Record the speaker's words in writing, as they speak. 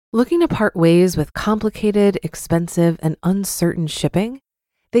Looking to part ways with complicated, expensive, and uncertain shipping?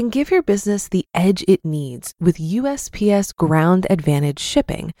 Then give your business the edge it needs with USPS Ground Advantage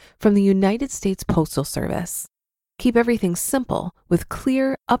shipping from the United States Postal Service. Keep everything simple with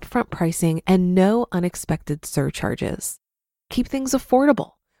clear, upfront pricing and no unexpected surcharges. Keep things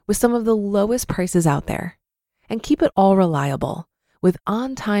affordable with some of the lowest prices out there. And keep it all reliable with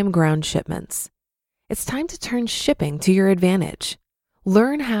on-time ground shipments. It's time to turn shipping to your advantage.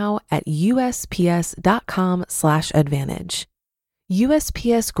 Learn how at USPS.com/advantage.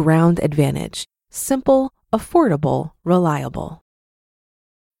 USPS Ground Advantage. Simple, affordable, reliable.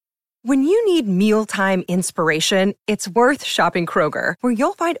 When you need mealtime inspiration, it's worth shopping Kroger, where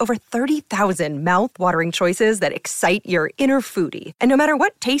you'll find over 30,000 mouth-watering choices that excite your inner foodie. And no matter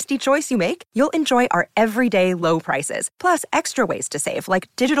what tasty choice you make, you'll enjoy our everyday low prices, plus extra ways to save, like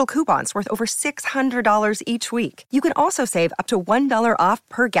digital coupons worth over $600 each week. You can also save up to $1 off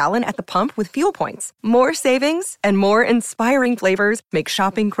per gallon at the pump with fuel points. More savings and more inspiring flavors make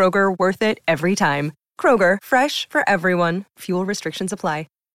shopping Kroger worth it every time. Kroger, fresh for everyone. Fuel restrictions apply.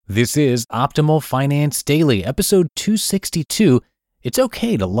 This is Optimal Finance Daily, episode 262, It's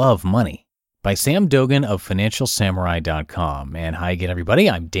Okay to Love Money, by Sam Dogen of FinancialSamurai.com. And hi again, everybody.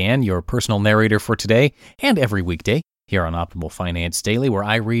 I'm Dan, your personal narrator for today and every weekday here on Optimal Finance Daily, where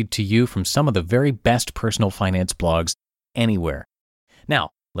I read to you from some of the very best personal finance blogs anywhere. Now,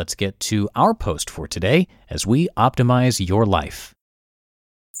 let's get to our post for today as we optimize your life.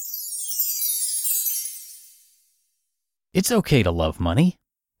 It's Okay to Love Money,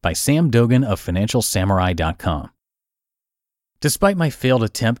 by Sam Dogen of FinancialSamurai.com. Despite my failed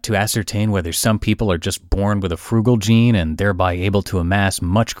attempt to ascertain whether some people are just born with a frugal gene and thereby able to amass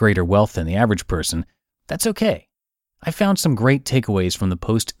much greater wealth than the average person, that's okay. I found some great takeaways from the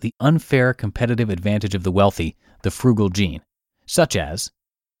post The Unfair Competitive Advantage of the Wealthy, the Frugal Gene, such as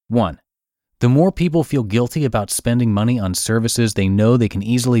 1. The more people feel guilty about spending money on services they know they can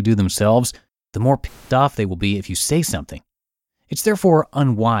easily do themselves, the more pissed off they will be if you say something. It's therefore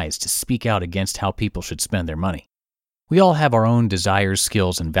unwise to speak out against how people should spend their money. We all have our own desires,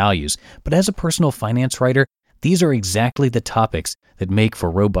 skills, and values, but as a personal finance writer, these are exactly the topics that make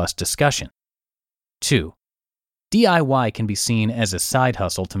for robust discussion. 2. DIY can be seen as a side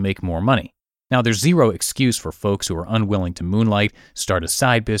hustle to make more money. Now, there's zero excuse for folks who are unwilling to moonlight, start a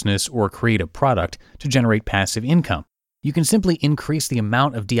side business, or create a product to generate passive income. You can simply increase the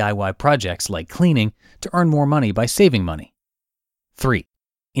amount of DIY projects like cleaning to earn more money by saving money. 3.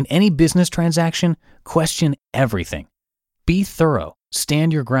 In any business transaction, question everything. Be thorough,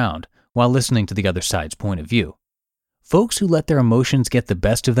 stand your ground while listening to the other side's point of view. Folks who let their emotions get the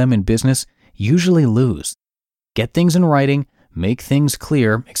best of them in business usually lose. Get things in writing, make things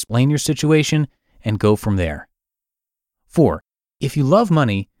clear, explain your situation, and go from there. 4. If you love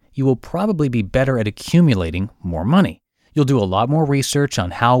money, you will probably be better at accumulating more money. You'll do a lot more research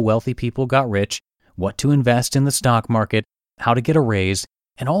on how wealthy people got rich, what to invest in the stock market, how to get a raise,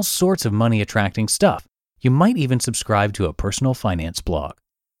 and all sorts of money-attracting stuff. You might even subscribe to a personal finance blog.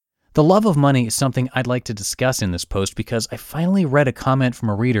 The love of money is something I'd like to discuss in this post because I finally read a comment from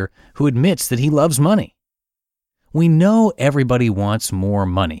a reader who admits that he loves money. We know everybody wants more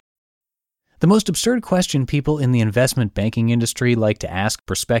money. The most absurd question people in the investment banking industry like to ask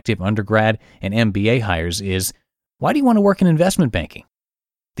prospective undergrad and MBA hires is, why do you want to work in investment banking?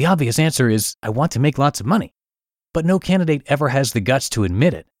 The obvious answer is, I want to make lots of money. But no candidate ever has the guts to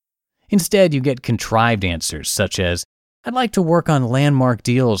admit it. Instead, you get contrived answers such as, I'd like to work on landmark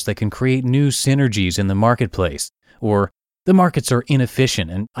deals that can create new synergies in the marketplace, or the markets are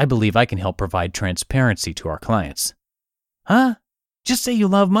inefficient and I believe I can help provide transparency to our clients. Huh? Just say you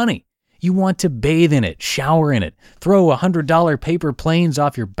love money. You want to bathe in it, shower in it, throw $100 paper planes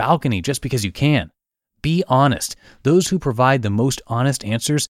off your balcony just because you can. Be honest. Those who provide the most honest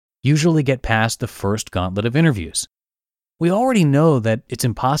answers usually get past the first gauntlet of interviews. We already know that it's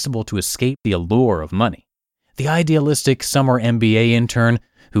impossible to escape the allure of money. The idealistic summer MBA intern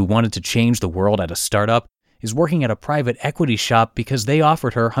who wanted to change the world at a startup is working at a private equity shop because they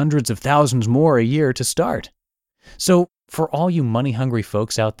offered her hundreds of thousands more a year to start. So, for all you money-hungry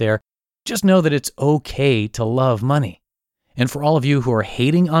folks out there, just know that it's okay to love money. And for all of you who are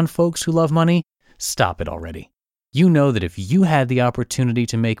hating on folks who love money, stop it already. You know that if you had the opportunity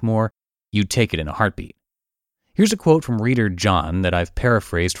to make more, you'd take it in a heartbeat. Here's a quote from reader John that I've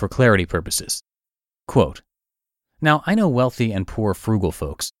paraphrased for clarity purposes. Quote, Now, I know wealthy and poor frugal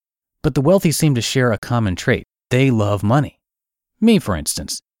folks, but the wealthy seem to share a common trait. They love money. Me, for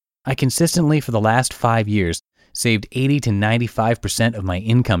instance. I consistently, for the last 5 years, saved 80 to 95% of my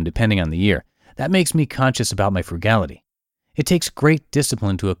income depending on the year. That makes me conscious about my frugality. It takes great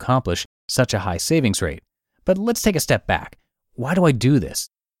discipline to accomplish such a high savings rate. But let's take a step back. Why do I do this?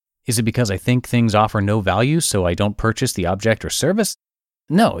 Is it because I think things offer no value, so I don't purchase the object or service?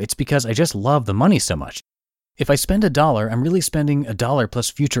 No, it's because I just love the money so much. If I spend $1, I'm really spending $1 plus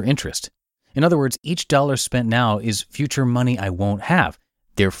future interest. In other words, each dollar spent now is future money I won't have.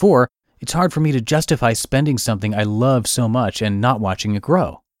 Therefore, it's hard for me to justify spending something I love so much and not watching it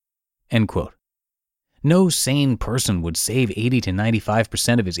grow. End quote. No sane person would save 80 to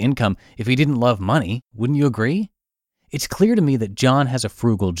 95% of his income if he didn't love money, wouldn't you agree? It's clear to me that John has a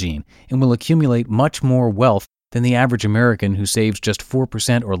frugal gene and will accumulate much more wealth than the average American who saves just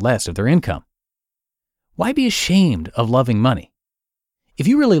 4% or less of their income. Why be ashamed of loving money? If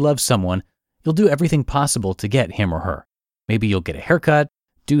you really love someone, you'll do everything possible to get him or her. Maybe you'll get a haircut,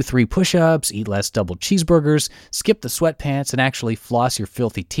 do 3 push-ups, eat less double cheeseburgers, skip the sweatpants, and actually floss your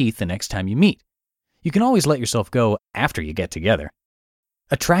filthy teeth the next time you meet. You can always let yourself go after you get together.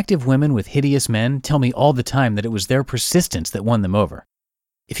 Attractive women with hideous men tell me all the time that it was their persistence that won them over.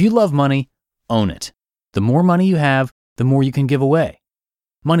 If you love money, own it. The more money you have, the more you can give away.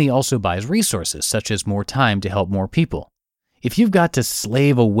 Money also buys resources, such as more time to help more people. If you've got to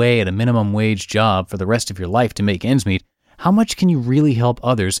slave away at a minimum wage job for the rest of your life to make ends meet, how much can you really help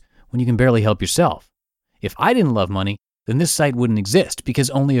others when you can barely help yourself? If I didn't love money, then this site wouldn't exist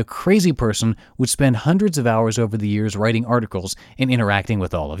because only a crazy person would spend hundreds of hours over the years writing articles and interacting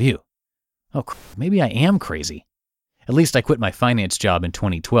with all of you. Oh, maybe I am crazy. At least I quit my finance job in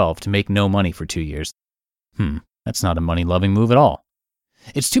 2012 to make no money for 2 years. That's not a money-loving move at all.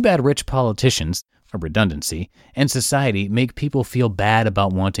 It's too bad rich politicians, a redundancy, and society make people feel bad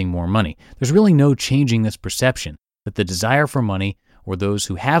about wanting more money. There's really no changing this perception that the desire for money or those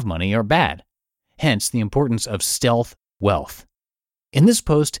who have money are bad. Hence the importance of stealth wealth. In this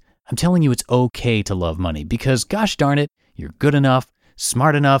post, I'm telling you it's okay to love money because, gosh darn it, you're good enough,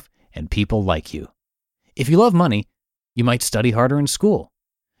 smart enough, and people like you. If you love money, you might study harder in school.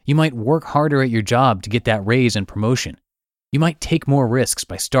 You might work harder at your job to get that raise and promotion. You might take more risks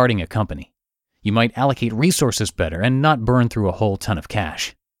by starting a company. You might allocate resources better and not burn through a whole ton of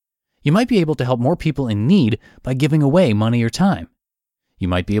cash. You might be able to help more people in need by giving away money or time. You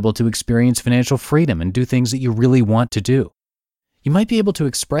might be able to experience financial freedom and do things that you really want to do. You might be able to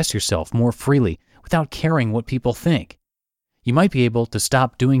express yourself more freely without caring what people think. You might be able to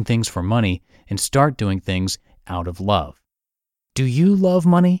stop doing things for money and start doing things out of love. Do you love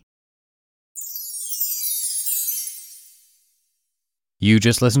money? You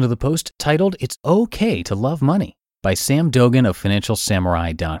just listened to the post titled "It's Okay to Love Money" by Sam Dogen of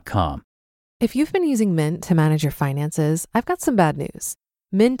FinancialSamurai.com. If you've been using Mint to manage your finances, I've got some bad news.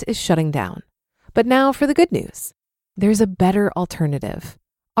 Mint is shutting down. But now for the good news. There's a better alternative.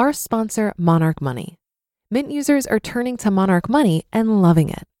 Our sponsor, Monarch Money. Mint users are turning to Monarch Money and loving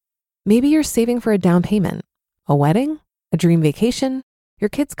it. Maybe you're saving for a down payment, a wedding, a dream vacation, your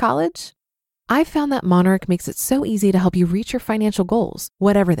kid's college. I've found that Monarch makes it so easy to help you reach your financial goals,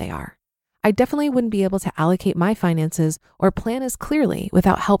 whatever they are. I definitely wouldn't be able to allocate my finances or plan as clearly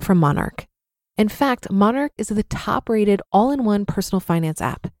without help from Monarch. In fact, Monarch is the top-rated all-in-one personal finance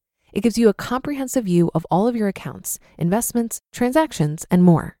app. It gives you a comprehensive view of all of your accounts, investments, transactions, and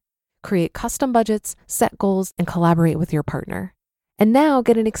more. Create custom budgets, set goals, and collaborate with your partner. And now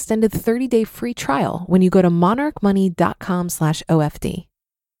get an extended 30-day free trial when you go to monarchmoney.com/OFD.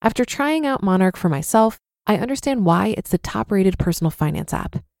 After trying out Monarch for myself, I understand why it's the top-rated personal finance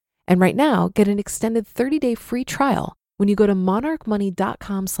app. And right now, get an extended 30-day free trial when you go to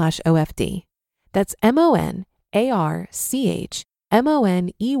monarchmoney.com/OFD. That's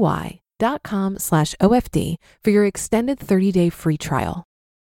monarchmoney.com/OFD for your extended 30-day free trial.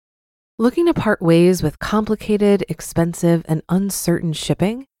 Looking to part ways with complicated, expensive, and uncertain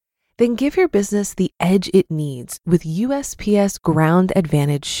shipping? Then give your business the edge it needs with USPS Ground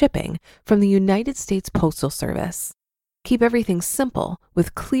Advantage shipping from the United States Postal Service. Keep everything simple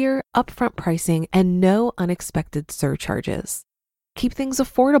with clear, upfront pricing and no unexpected surcharges. Keep things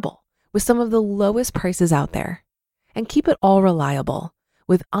affordable with some of the lowest prices out there. And keep it all reliable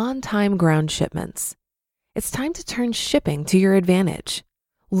with on-time ground shipments. It's time to turn shipping to your advantage.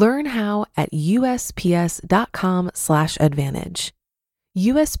 Learn how at USPS.com/advantage.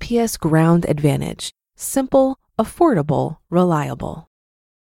 USPS Ground Advantage. Simple, affordable, reliable.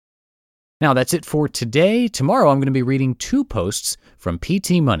 Now that's it for today. Tomorrow I'm going to be reading 2 posts from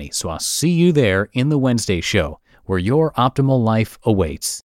PT Money, so I'll see you there in the Wednesday show, where your optimal life awaits.